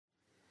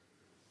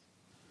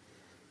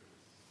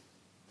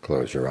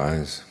Close your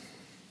eyes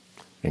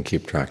and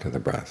keep track of the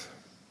breath.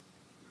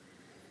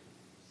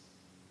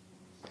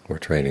 We're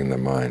training the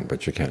mind,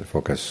 but you can't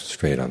focus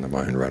straight on the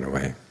mind right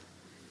away.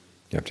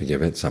 You have to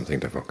give it something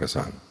to focus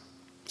on.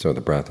 So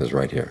the breath is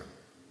right here.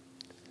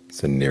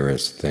 It's the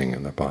nearest thing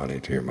in the body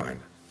to your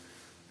mind,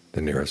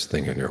 the nearest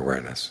thing in your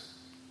awareness.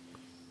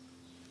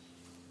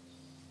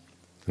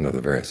 And of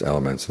the various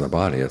elements in the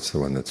body, it's the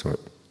one that's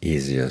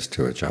easiest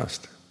to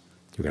adjust.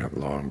 You can have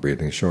long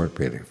breathing, short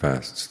breathing,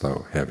 fast,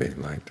 slow, heavy,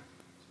 light.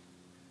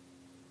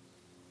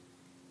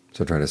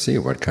 So try to see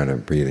what kind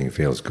of breathing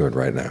feels good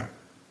right now.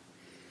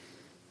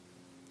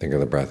 Think of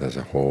the breath as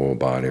a whole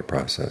body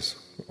process,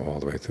 all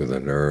the way through the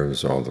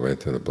nerves, all the way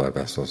through the blood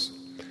vessels,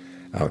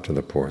 out to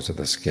the pores of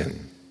the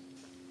skin.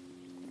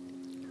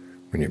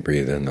 When you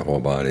breathe in, the whole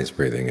body is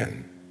breathing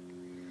in.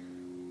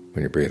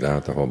 When you breathe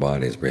out, the whole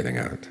body is breathing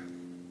out.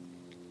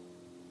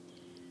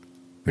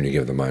 When you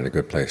give the mind a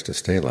good place to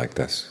stay like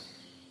this,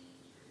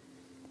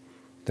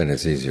 then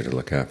it's easier to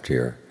look after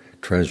your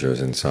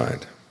treasures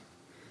inside.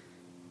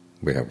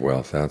 We have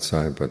wealth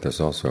outside, but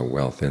there's also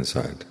wealth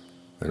inside.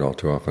 And all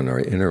too often our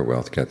inner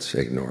wealth gets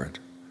ignored.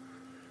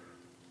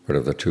 But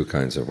of the two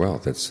kinds of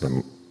wealth, it's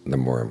the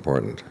more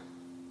important.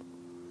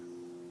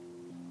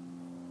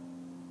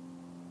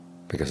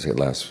 Because it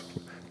lasts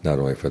not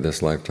only for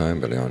this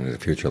lifetime, but on into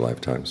future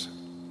lifetimes.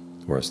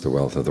 Whereas the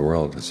wealth of the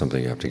world is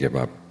something you have to give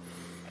up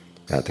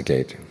at the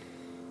gate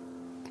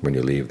when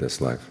you leave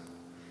this life.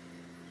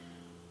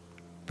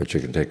 But you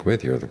can take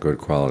with you the good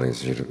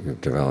qualities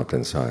you've developed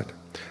inside.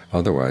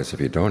 Otherwise,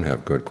 if you don't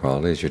have good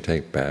qualities, you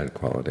take bad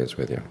qualities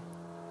with you.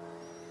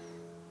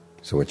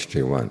 So which do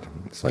you want?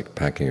 It's like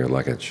packing your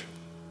luggage.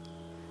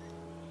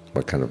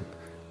 What kind of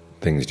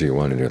things do you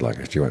want in your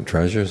luggage? Do you want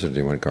treasures or do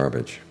you want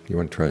garbage? You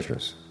want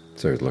treasures.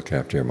 So look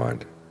after your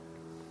mind.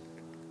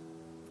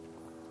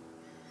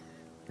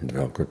 And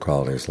develop good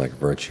qualities like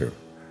virtue,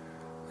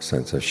 a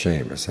sense of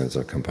shame, a sense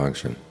of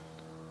compunction,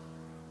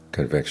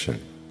 conviction.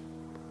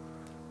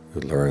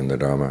 You learn the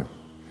Dhamma,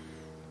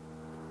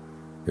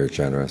 you're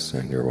generous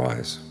and you're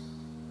wise.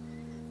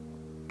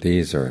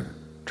 These are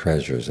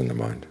treasures in the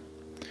mind,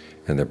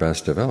 and they're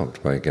best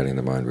developed by getting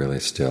the mind really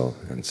still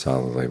and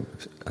solidly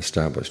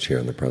established here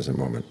in the present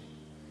moment.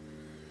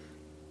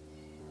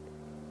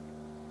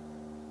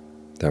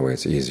 That way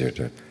it's easier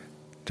to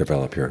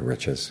develop your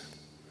riches.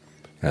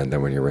 And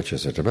then when your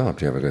riches are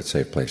developed, you have a good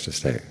safe place to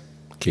stay.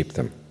 Keep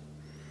them.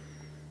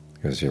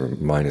 Because your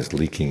mind is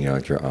leaking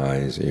out your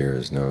eyes,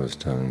 ears, nose,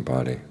 tongue,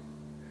 body.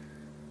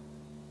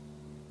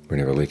 When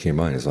you have a leaking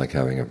mind, it's like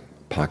having a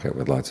pocket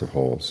with lots of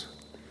holes.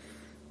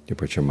 You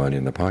put your money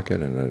in the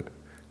pocket and it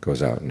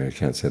goes out, and you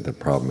can't say the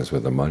problem is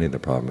with the money, the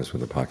problem is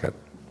with the pocket.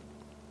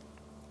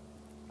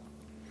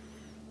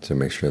 So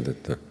make sure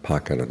that the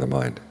pocket of the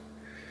mind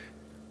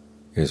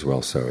is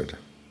well sewed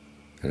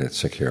and it's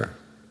secure.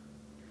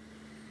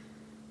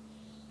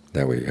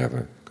 That way you have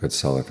a good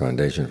solid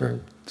foundation for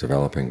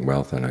developing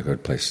wealth and a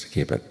good place to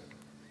keep it.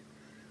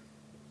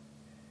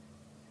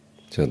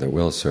 So that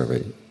will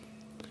serve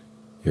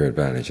your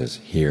advantages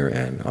here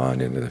and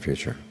on into the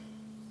future.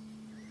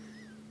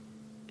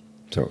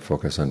 So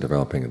focus on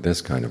developing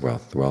this kind of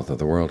wealth. The wealth of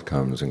the world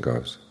comes and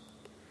goes.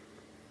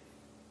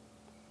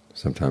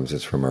 Sometimes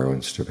it's from our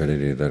own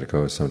stupidity that it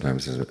goes,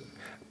 sometimes it's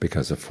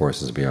because of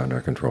forces beyond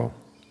our control.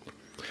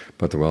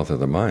 But the wealth of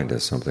the mind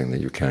is something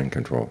that you can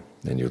control,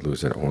 and you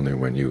lose it only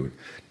when you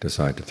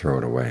decide to throw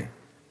it away.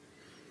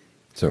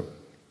 So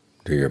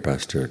do your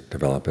best to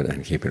develop it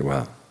and keep it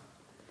well.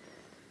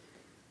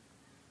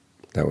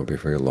 That will be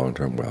for your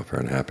long-term welfare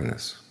and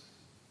happiness.